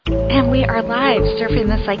we are live surfing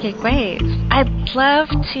the psychic waves. I'd love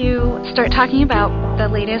to start talking about the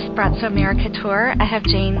latest Bratzo America tour. I have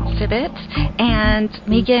Jane Sibbett and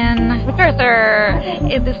Megan MacArthur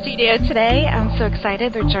in the studio today. I'm so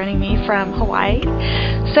excited. They're joining me from Hawaii.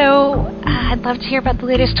 So I'd love to hear about the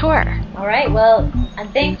latest tour. All right. Well,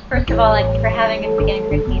 thanks, first of all, for having us again,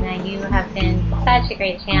 Christina. You have been such a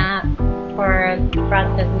great champ for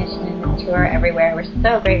Bratzo's mission and tour everywhere. We're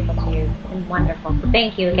so grateful to you. It's been wonderful. So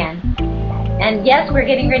thank you again. And yes, we're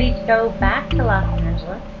getting ready to go back to Los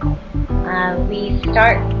Angeles. We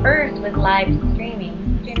start first with live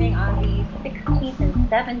streaming on the 16th and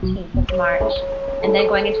 17th of March, and then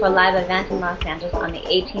going into a live event in Los Angeles on the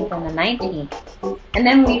 18th and the 19th. And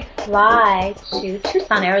then we fly to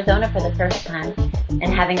Tucson, Arizona for the first time,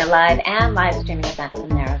 and having a live and live streaming event from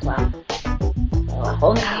there as well. So a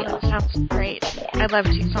whole new deal. That sounds great. Yeah. I love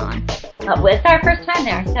Tucson. Well, it's our first time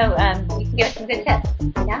there, so you can give us some good tips.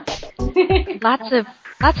 Yeah.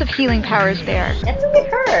 Lots of healing powers there. That's what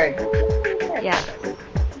we've heard. Yeah.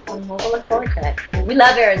 We'll look forward to it. We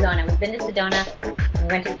love Arizona. We've been to Sedona. We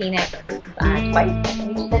went to Phoenix twice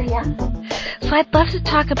in each city, yeah. So I'd love to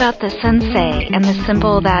talk about the sensei and the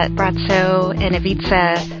symbol that Bratzo and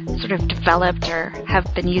Ivica sort of developed or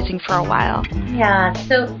have been using for a while. Yeah,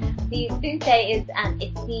 so the sensei is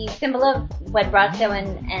it's the symbol of what Bratzo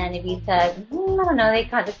and Ivica, I don't know,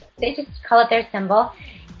 they just call it their symbol.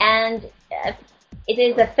 And it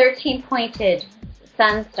is a 13-pointed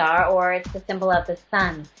sun star, or it's the symbol of the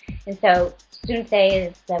sun. And so Sunce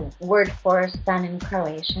is the word for sun in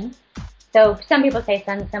Croatian. So some people say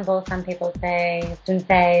sun symbol, some people say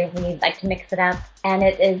Sunce. We like to mix it up. And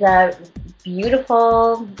it is a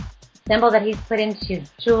beautiful symbol that he's put into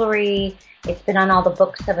jewelry. It's been on all the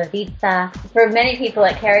books of Ivica. For many people,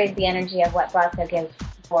 it carries the energy of what Bratzo gives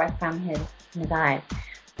forth from his eyes.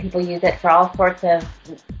 People use it for all sorts of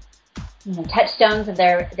touchstones of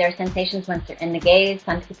their sensations once they're in the gaze.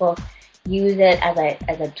 Some people use it as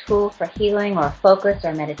a tool for healing or focus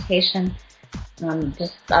or meditation.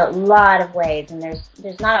 Just a lot of ways, and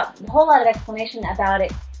there's not a whole lot of explanation about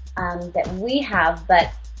it that we have,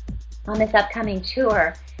 but on this upcoming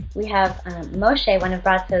tour, we have Moshe, one of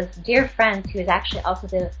Bratzo's dear friends, who is actually also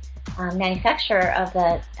the manufacturer of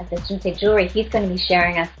the Sunce jewelry. He's going to be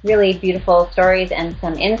sharing us really beautiful stories and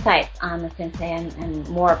some insights on the Sunce and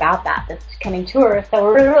more about that this coming tour.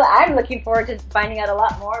 So I'm looking forward to finding out a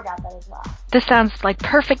lot more about that as well. This sounds like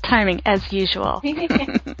perfect timing, as usual.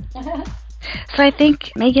 So I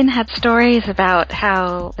think Megan had stories about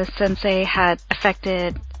how the sensei had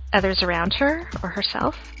affected others around her or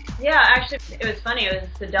herself. Yeah, actually, it was funny. It was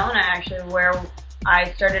Sedona, actually, where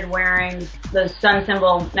I started wearing the sun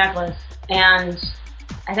symbol necklace. And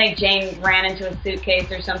I think Jane ran into a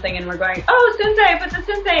suitcase or something, and we're going, "Oh, sensei, put the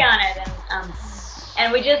sensei on it."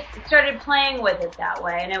 And we just started playing with it that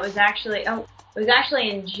way. And it was actually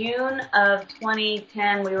in June of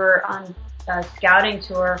 2010. We were on a scouting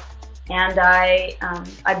tour. And I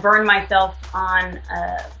burned myself on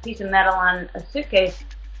a piece of metal on a suitcase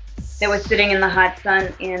that was sitting in the hot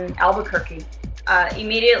sun in Albuquerque.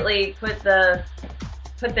 Immediately put my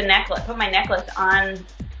necklace on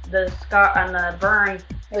the scar, on the burn.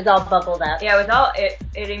 It was all bubbled up. Yeah,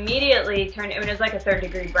 it immediately turned. It was like a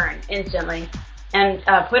 3rd-degree burn instantly. And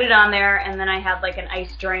put it on there, and then I had like an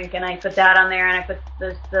ice drink, and I put that on there, and I put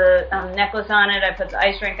the necklace on it, I put the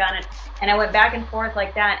ice drink on it, and I went back and forth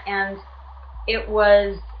like that, and it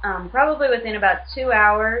was probably within about 2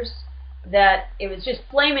 hours that it was just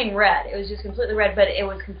flaming red. It was just completely red, but it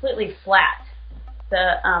was completely flat.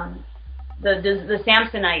 The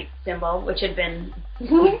Samsonite symbol, which had been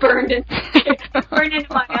burned into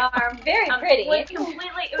my arm, very pretty.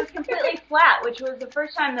 It was completely flat, which was the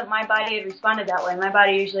first time that my body had responded that way. My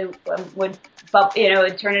body usually would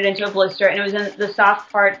turn it into a blister, and it was in the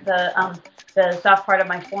soft part, the soft part of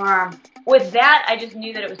my forearm. With that, I just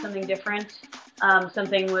knew that it was something different.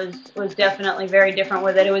 Something was definitely very different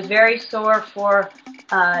with it. It was very sore for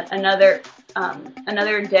another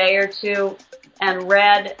day or two, and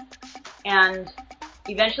red, and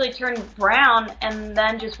eventually turned brown, and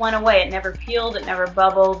then just went away. It never peeled, it never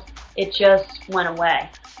bubbled, it just went away.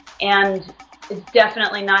 And it's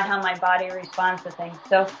definitely not how my body responds to things.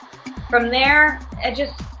 So from there, I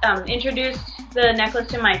just introduced the necklace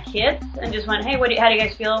to my kids and just went, "Hey, how do you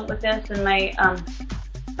guys feel with this?" And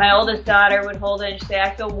my oldest daughter would hold it and she'd say,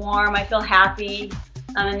 "I feel warm, I feel happy."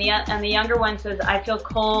 And the younger one says, "I feel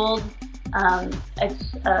cold.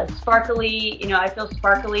 It's sparkly, I feel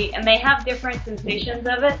sparkly," and they have different sensations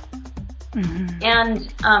of it. Mm-hmm.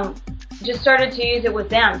 And just started to use it with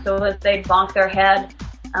them. So as they'd bonk their head,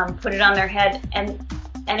 put it on their head, and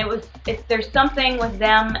there's something with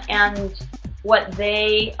them and what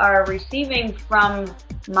they are receiving from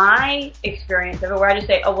my experience of it, where I just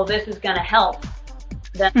say, oh, well, this is going to help.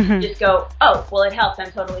 Then just go, oh, well, it helped.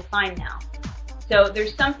 I'm totally fine now. So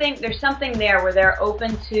there's something there where they're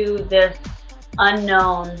open to this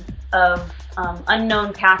unknown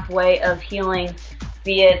pathway of healing,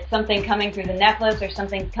 be it something coming through the necklace or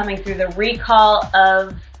something coming through the recall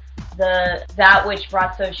of that which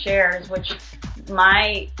Bratso shares, which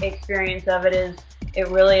my experience of it is it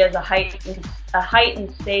really is a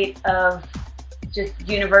heightened state of just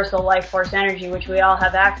universal life force energy, which we all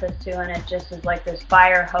have access to, and it just is like this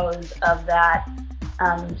fire hose of that.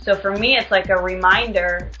 So for me, it's like a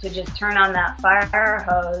reminder to just turn on that fire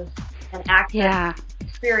hose and access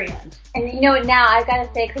experience. And now I've got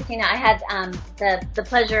to say, Christina, I had the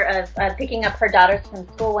pleasure of picking up her daughters from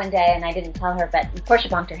school one day, and I didn't tell her, but of course she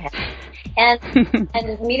bonked her head. And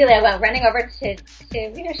just immediately I went running over to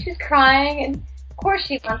she was crying, and of course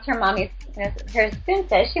she wants her mommy's, her student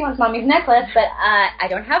says she wants mommy's necklace, but I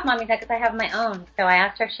don't have mommy's necklace, I have my own. So I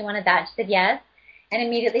asked her if she wanted that. She said yes, and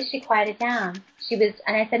immediately she quieted down.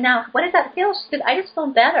 And I said, now, what does that feel? She said, I just feel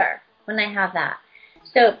better when I have that.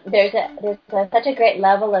 So there's such a great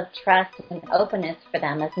level of trust and openness for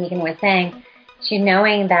them, as Megan was saying, to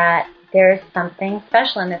knowing that there's something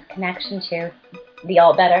special in this connection to the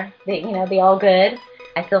all better, the all good.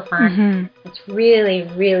 I feel fine. Mm-hmm. It's really,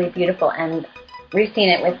 really beautiful, and we've seen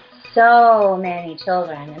it with so many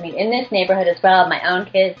children. I mean, in this neighborhood as well, my own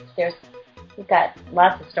kids, we've got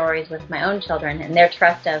lots of stories with my own children and their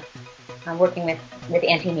trust of working with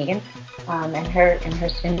Auntie Megan and her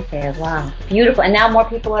students as well. Beautiful. And now more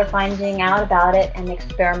people are finding out about it and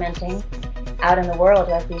experimenting out in the world.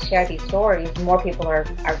 As we share these stories, more people are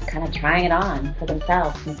kind of trying it on for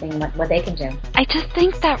themselves and seeing what they can do. I just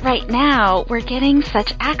think that right now we're getting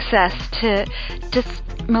such access to just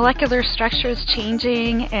molecular structures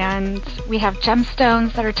changing, and we have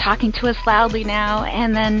gemstones that are talking to us loudly now,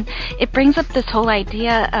 and then it brings up this whole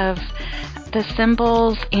idea of the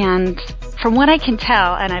symbols, and from what I can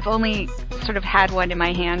tell, and I've only sort of had one in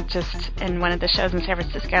my hand just in one of the shows in San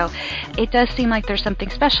Francisco, it does seem like there's something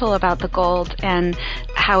special about the gold and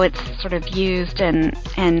how it's sort of used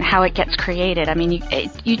and how it gets created. I mean,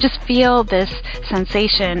 you just feel this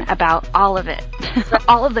sensation about all of it,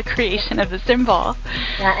 all of the creation of the symbol.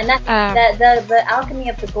 Yeah, and the alchemy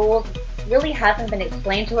of the gold really hasn't been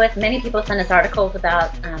explained to us. Many people send us articles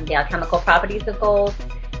about the alchemical properties of gold,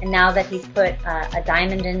 and now that he's put a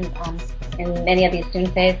diamond in many of these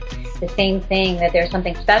sunseis, the same thing, that there's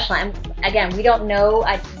something special. And again, we don't know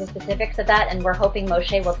the specifics of that, and we're hoping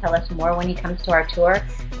Moshe will tell us more when he comes to our tour.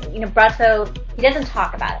 Bratso, he doesn't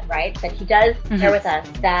talk about it, right? But he does share with us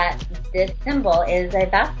that this symbol is a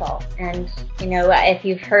vessel. And, if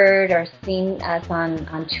you've heard or seen us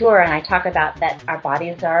on tour, and I talk about that our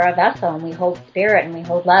bodies are a vessel, and we hold spirit, and we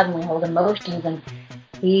hold love, and we hold emotions, and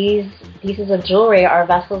these pieces of jewelry are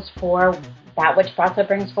vessels for that which Bratso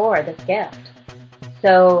brings forward, this gift.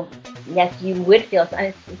 So, yes, you would feel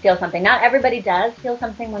something. Not everybody does feel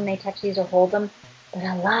something when they touch these or hold them, but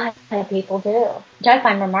a lot of people do, which I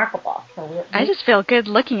find remarkable. So I just feel good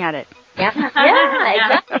looking at it. Yeah,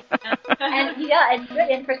 exactly. And it's good.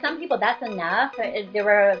 And for some people, that's enough. There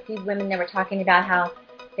were a few women that were talking about how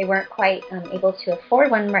they weren't quite able to afford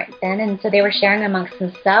one right then, and so they were sharing amongst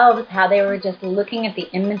themselves how they were just looking at the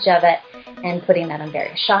image of it and putting that on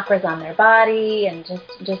various chakras on their body, and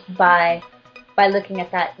just by looking at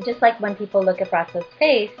that, just like when people look at Bratso's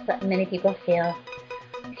face, many people feel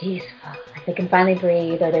peaceful, like they can finally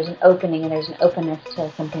breathe, or there's an opening and there's an openness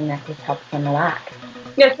to something that just helps them relax.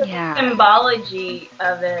 Yes, the symbology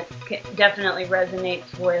of it definitely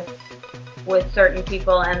resonates with certain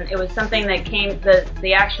people, and it was something that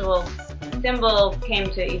the actual symbol came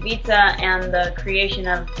to Ivica, and the creation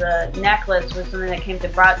of the necklace was something that came to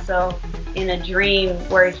Bratso in a dream,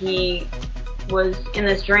 where he was in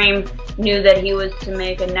this dream, knew that he was to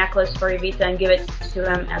make a necklace for Ivica and give it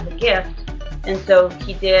to him as a gift, and so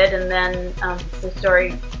he did. And then the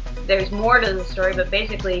story, there's more to the story, but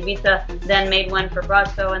basically Ivica then made one for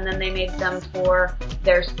Bratso, and then they made them for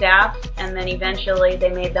their staff, and then eventually they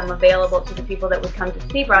made them available to the people that would come to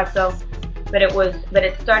see Bratso. But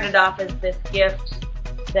it started off as this gift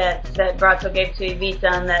that Bratso gave to Ivica,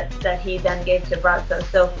 and that he then gave to Bratso.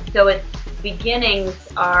 So its beginnings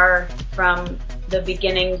are from the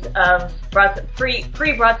beginnings of Bratso,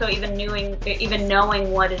 pre-Bratso even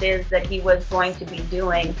knowing what it is that he was going to be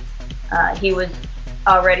doing. He was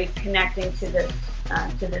already connecting to this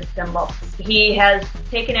symbol. He has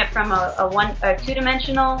taken it from a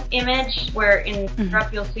two-dimensional image, where in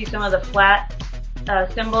Europe you'll see some of the flat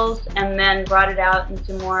symbols and then brought it out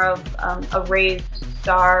into more of a raised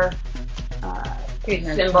star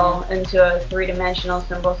symbol, into a three-dimensional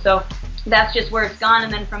symbol. So that's just where it's gone,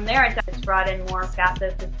 and then from there it's brought in more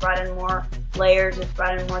facets, it's brought in more layers, it's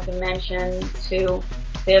brought in more dimension to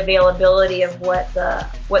the availability of what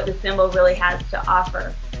the symbol really has to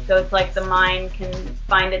offer. So it's like the mind can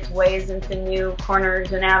find its ways into new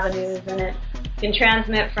corners and avenues, and it can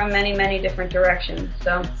transmit from many, many different directions.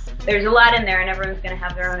 So there's a lot in there, and everyone's going to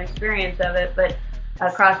have their own experience of it, but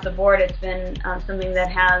across the board, it's been something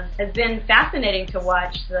that has been fascinating to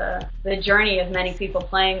watch the journey of many people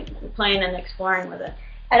playing and exploring with it.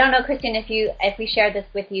 I don't know, Christine, if we shared this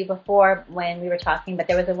with you before when we were talking, but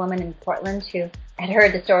there was a woman in Portland who had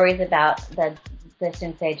heard the stories about the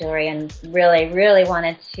Sensei jewelry and really, really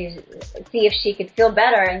wanted to see if she could feel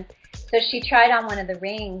better. And so she tried on one of the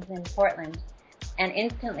rings in Portland, and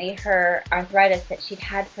instantly her arthritis that she'd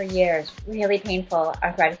had for years, really painful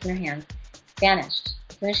arthritis in her hands, vanished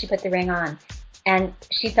as soon as she put the ring on. And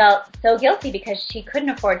she felt so guilty because she couldn't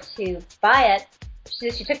afford to buy it.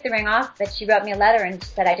 She took the ring off, but she wrote me a letter and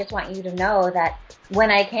said, I just want you to know that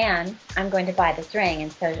when I can, I'm going to buy this ring.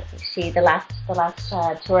 And so the last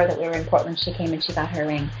tour that we were in Portland, she came and she got her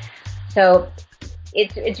ring. So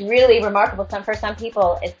it's really remarkable. For some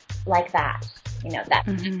people, it's like that, that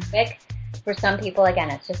quick. For some people, again,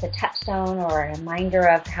 it's just a touchstone or a reminder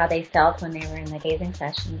of how they felt when they were in the gazing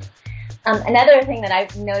sessions. Another thing that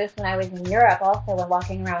I've noticed when I was in Europe, also when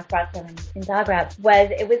walking around with Bratso in Zagreb,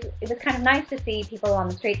 was it was kind of nice to see people on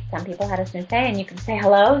the streets. Some people had a sensei, and you could say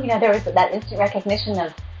hello. There was that instant recognition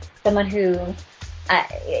of someone who,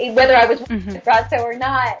 whether I was with Bratso or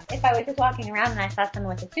not, if I was just walking around and I saw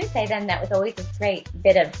someone with a sensei, then that was always this great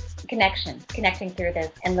bit of connecting through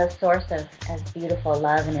this endless source of beautiful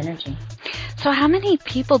love and energy. So how many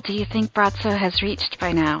people do you think Bratso has reached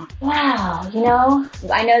by now? Wow,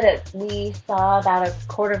 I know that we saw about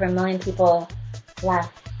 250,000 people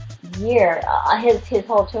last year. His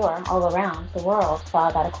whole tour all around the world saw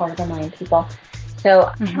about 250,000 people.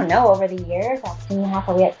 So, I don't know, over the years, 18.5,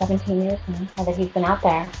 are we at 17 years now that he's been out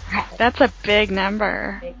there? That's a big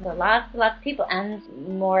number. Lots of people, and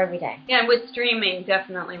more every day. Yeah, and with streaming,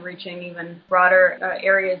 definitely reaching even broader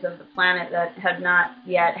areas of the planet that have not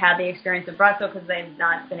yet had the experience of Bratso because they've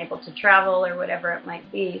not been able to travel or whatever it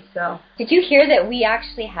might be. So, did you hear that we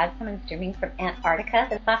actually had someone streaming from Antarctica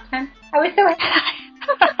this last time? I was so happy.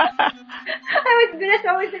 That's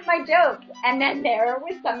always been my joke. And then there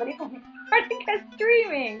was somebody from Antarctica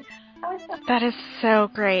streaming. That is so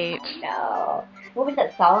great. No. What was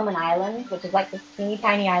that, Solomon Islands, which is like this teeny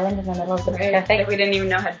tiny island in the middle of the Pacific? That we didn't even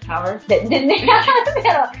know had power. Didn't they?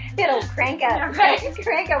 It'll crank up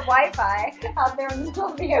Wi-Fi out there in the middle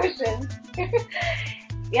of the ocean.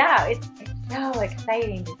 Yeah, it's so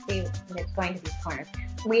exciting to see when it's going to these corners.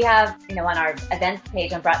 We have, on our events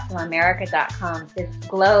page on BratsoAmerica.com, this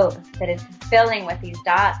globe that is filling with these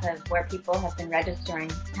dots of where people have been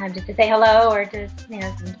registering just to say hello or just,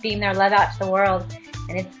 beam their love out to the world.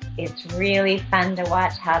 And it's really fun to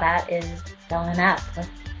watch how that is filling up with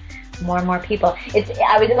more and more people.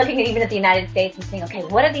 I was looking even at the United States and saying, okay,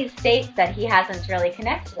 what are these states that he hasn't really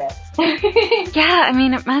connected with? Yeah,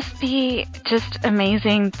 it must be just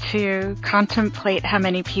amazing to contemplate how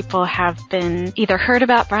many people have been either heard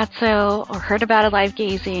about Bratso or heard about Alive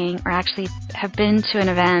Gazing or actually have been to an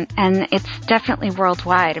event, and it's definitely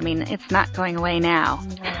worldwide. It's not going away now.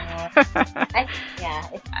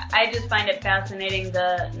 I just find it fascinating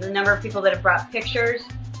the number of people that have brought pictures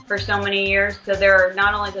for so many years. So there are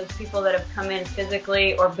not only those people that have come in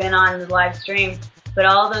physically or been on the live stream, but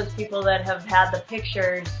all those people that have had the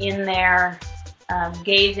pictures in there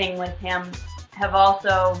gazing with him have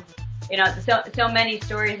also, so many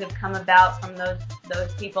stories have come about from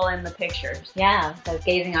those people in the pictures. Yeah, so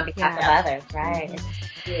gazing on behalf of others, right?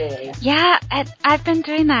 Mm-hmm. Yeah, I've been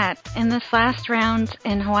doing that. In this last round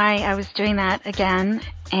in Hawaii, I was doing that again,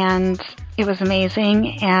 and it was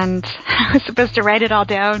amazing, and I was supposed to write it all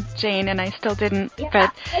down, Jane, and I still didn't. Yeah.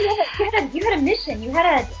 But you had a mission. You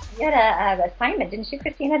had a assignment, didn't you,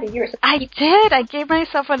 Christina? I did. I gave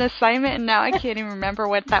myself an assignment, and now I can't even remember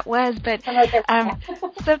what that was. But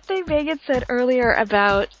something Megan said earlier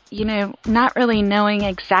about, not really knowing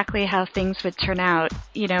exactly how things would turn out.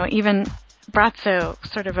 Even Bratso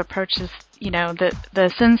sort of approaches,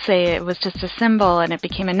 the sensei, it was just a symbol and it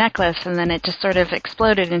became a necklace and then it just sort of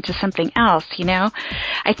exploded into something else,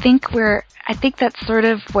 I think that's sort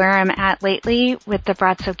of where I'm at lately with the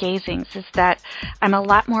Bratso gazings, is that I'm a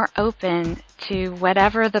lot more open to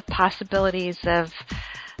whatever the possibilities of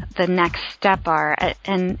the next step are.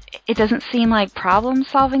 And it doesn't seem like problem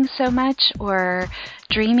solving so much, or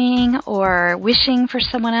dreaming, or wishing for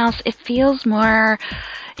someone else. It feels more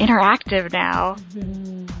interactive now.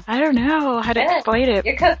 Mm-hmm. I don't know how to explain it,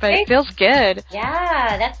 but it feels good.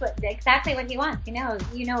 Yeah, that's exactly what he wants. You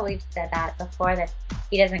know, we've said that before, that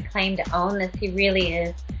he doesn't claim to own this. He really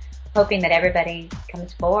is hoping that everybody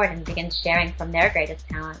comes forward and begins sharing from their greatest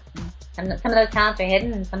talents. And some of those talents are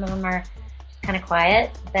hidden, and some of them are just kind of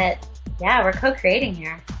quiet. But yeah, we're co-creating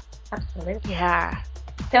here. Absolutely. Yeah.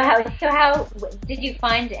 So how did you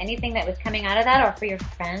find anything that was coming out of that, or for your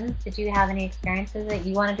friends? Did you have any experiences that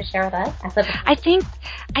you wanted to share with us? I think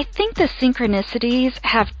the synchronicities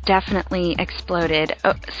have definitely exploded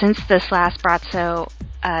since this last Bratso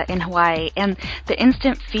in Hawaii, and the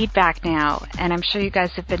instant feedback now, and I'm sure you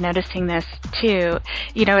guys have been noticing this too.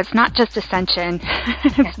 You know, it's not just ascension,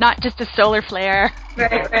 it's not just a solar flare.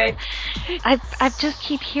 Right. I just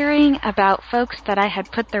keep hearing about folks that I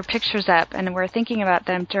had put their pictures up and were thinking about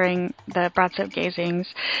them during the Bratso gazings,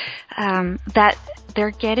 that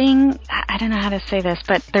they're getting, I don't know how to say this,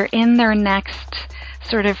 but they're in their next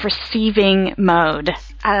sort of receiving mode.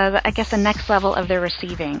 I guess the next level of their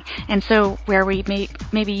receiving. And so where we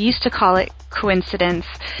maybe used to call it coincidence,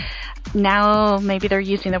 now maybe they're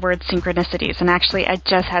using the word synchronicities. And actually, I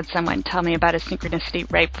just had someone tell me about a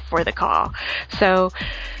synchronicity right before the call. So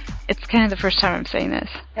it's kind of the first time I'm saying this.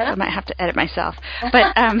 So I might have to edit myself.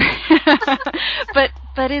 But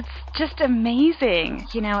but it's just amazing.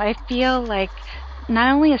 You know, I feel like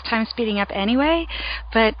not only is time speeding up anyway,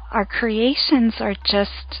 but our creations are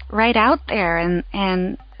just right out there,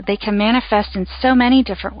 and they can manifest in so many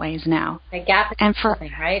different ways now. The gap is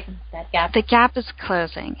closing, right? The gap is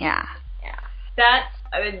closing, yeah. That's,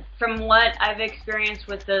 from what I've experienced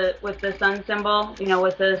with the sun symbol, you know,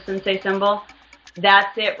 with the sensei symbol,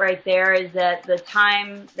 that's it right there, is that the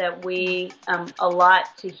time that we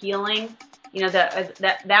allot to healing, you know,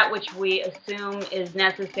 that which we assume is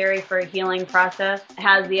necessary for a healing process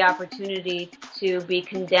has the opportunity to be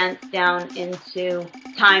condensed down into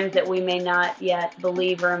times that we may not yet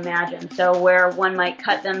believe or imagine. So where one might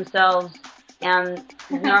cut themselves and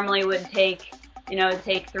normally would take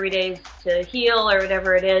 3 days to heal or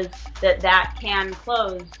whatever it is, that can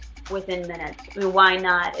close within minutes. I mean, why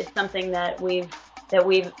not? It's something that we've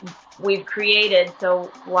created,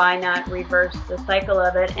 so why not reverse the cycle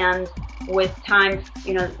of it? And with time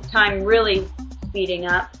really speeding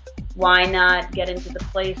up, why not get into the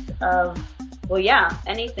place of, well, yeah,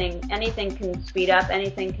 anything can speed up,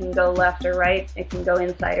 anything can go left or right, it can go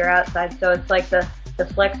inside or outside. So it's like the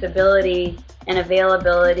flexibility and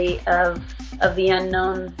availability of the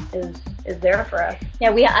unknown is there for us.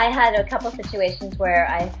 Yeah, I had a couple situations where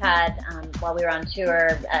I had, while we were on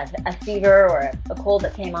tour, a fever or a cold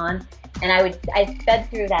that came on, and I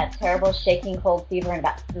sped through that terrible shaking cold fever in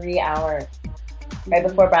about 3 hours, right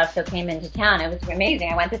before Bratso came into town. It was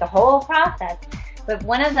amazing. I went through the whole process. But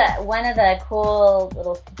one of the cool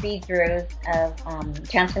little speed-throughs of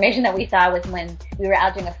transformation that we saw was when we were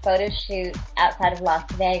out doing a photo shoot outside of Las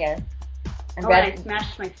Vegas. And I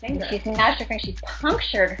smashed my finger. She smashed her finger. She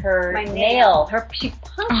punctured her my nail. She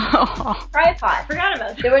punctured the tripod. I forgot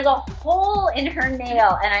about that. There was a hole in her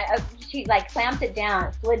nail, and she like clamped it down,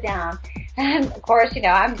 it slid down. And of course, you know,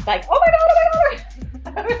 I'm like, oh my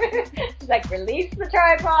god. She's like, release the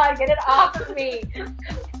tripod, get it off of me.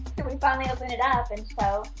 So we finally opened it up, and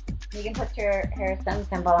so Megan put her sun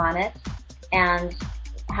symbol on it. And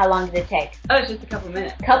how long did it take? Oh, it's just a couple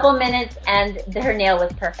minutes. And her nail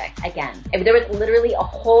was perfect again. There was literally a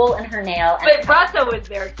hole in her nail. But Bratso was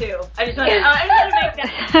there too. I just want to make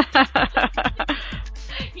that.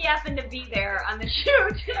 He happened to be there on the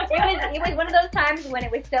shoot. It was one of those times when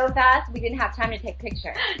it was so fast we didn't have time to take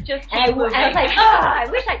pictures. I was like, I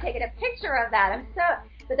wish I'd taken a picture of that.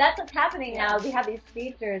 But that's what's happening now. We have these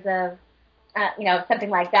features of, something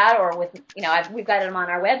like that, or with, we've got them on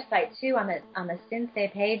our website too, on the Sensei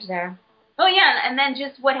page there. Oh yeah, and then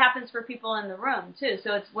just what happens for people in the room too.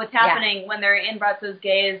 So it's what's happening when they're in Bratso's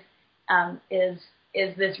gaze is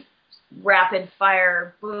this rapid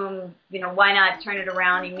fire boom. Why not turn it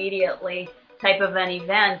around immediately? Type of an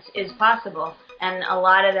event is possible, and a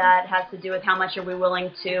lot of that has to do with how much are we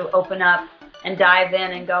willing to open up and dive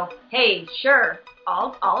in and go, hey, sure,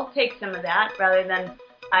 I'll take some of that, rather than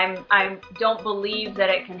I don't believe that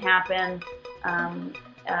it can happen.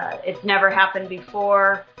 It's never happened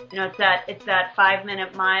before. It's that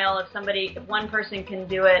 5-minute mile. If one person can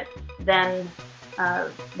do it, then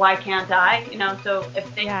why can't I? So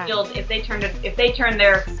if they turn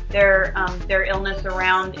their illness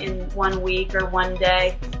around in 1 week or 1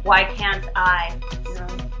 day, why can't I?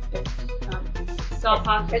 It's all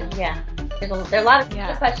possible. There are a lot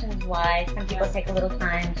of questions why some people take a little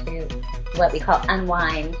time to what we call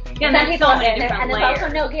unwind. Yeah, some people, so many different and there's layers.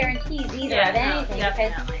 also no guarantees either of anything,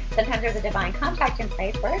 because sometimes there's a divine contract in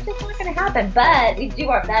place where it's just not going to happen. But we do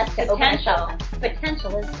our best to open ourselves.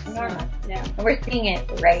 Potential is enormous. Yeah. And we're seeing it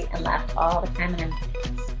right and left all the time.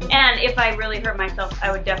 And if I really hurt myself,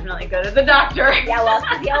 I would definitely go to the doctor. Yeah, well,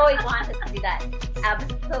 because he always wants us to do that.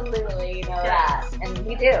 Absolutely, you know that. And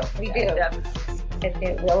we do.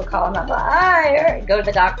 Definitely. We'll call him up. Go to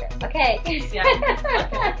the doctor. Okay. Yeah.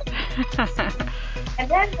 And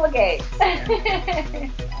then we'll gauge.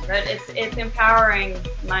 But it's empowering.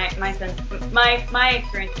 My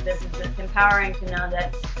experience with this is it's empowering to know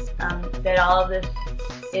that that all of this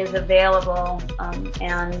is available,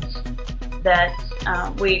 and that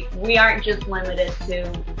we aren't just limited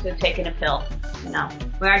to taking a pill. No,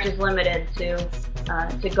 we aren't just limited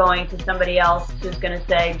to going to somebody else who's going to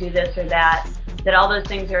say do this or that. That all those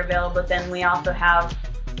things are available, but then we also have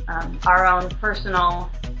our own personal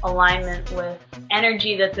alignment with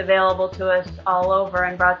energy that's available to us all over.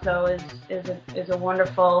 And Bratzo is a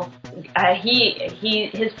wonderful.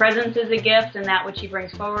 His presence is a gift, and that which he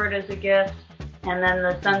brings forward is a gift. And then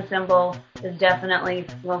the sun symbol is definitely,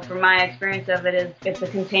 well, from my experience of it, it's a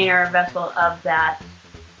container, a vessel of that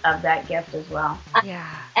gift as well.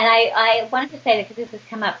 Yeah. And I wanted to say that, because this has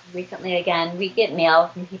come up recently again, we get mail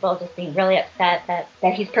from people just being really upset that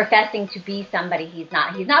he's professing to be somebody he's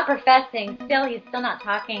not. He's not professing. He's still not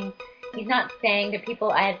talking. He's not saying to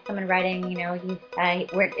people. I had someone writing, this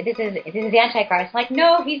is the Antichrist. I'm like,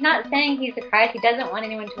 no, he's not saying he's the Christ. He doesn't want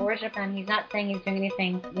anyone to worship him. He's not saying he's doing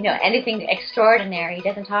anything extraordinary. He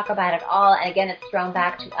doesn't talk about it at all. And again, it's thrown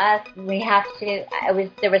back to us. We have to.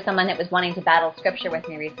 There was someone that was wanting to battle Scripture with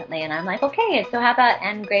me recently, and I'm like, okay, so how about,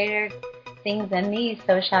 and greater things than these,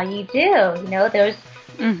 so shall ye do. Those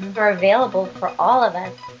are available for all of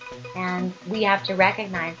us. And we have to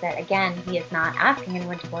recognize that, again, he is not asking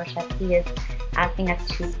anyone to worship. He is asking us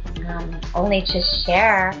to only to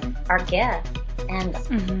share our gifts, and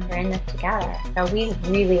we're in this together. So we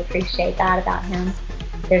really appreciate that about him.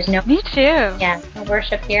 There's no... Me too. Yeah, no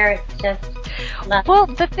worship here. It's just love. Well,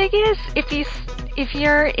 the thing is, if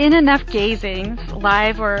you're in enough gazings,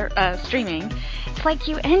 live or streaming, it's like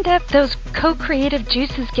you end up, those co-creative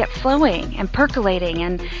juices get flowing and percolating,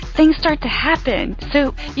 and things start to happen.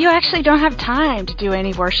 So you actually don't have time to do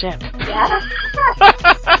any worship. Yeah.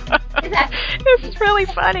 It's really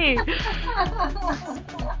funny.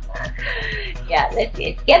 Yeah, let's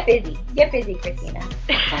get busy. Get busy, Christina.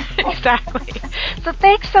 Exactly. So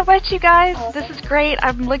thanks so much, you guys. This is great.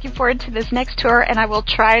 I'm looking forward to this next tour, and I will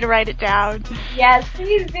try to write it down. Yes,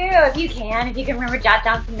 please do. If you can remember, jot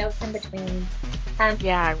down some notes in between.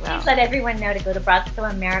 Yeah, I will. Please let everyone know to go to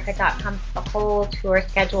BratzoAmerica.com for the whole tour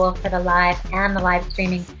schedule for the live and the live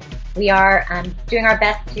streaming. We are doing our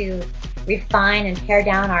best to refine and pare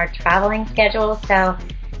down our traveling schedule, so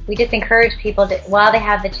we just encourage people to, while they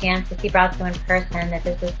have the chance to see Bratzo in person, that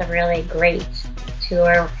this is a really great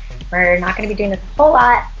tour. We're not going to be doing this a whole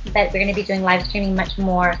lot, but we're going to be doing live streaming much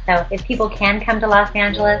more. So if people can come to Los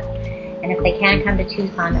Angeles, and if they can come to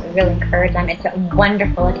Tucson, we really encourage them. It's a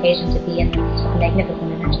wonderful occasion to be in this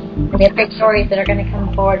magnificent energy. We have great stories that are going to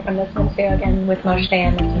come forward from this one too, again with Moshe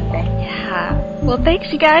and this one thing. Yeah. Well,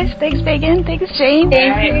 thanks, you guys. Thanks, Megan. Thanks, Jane.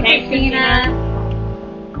 Thank you, Christina.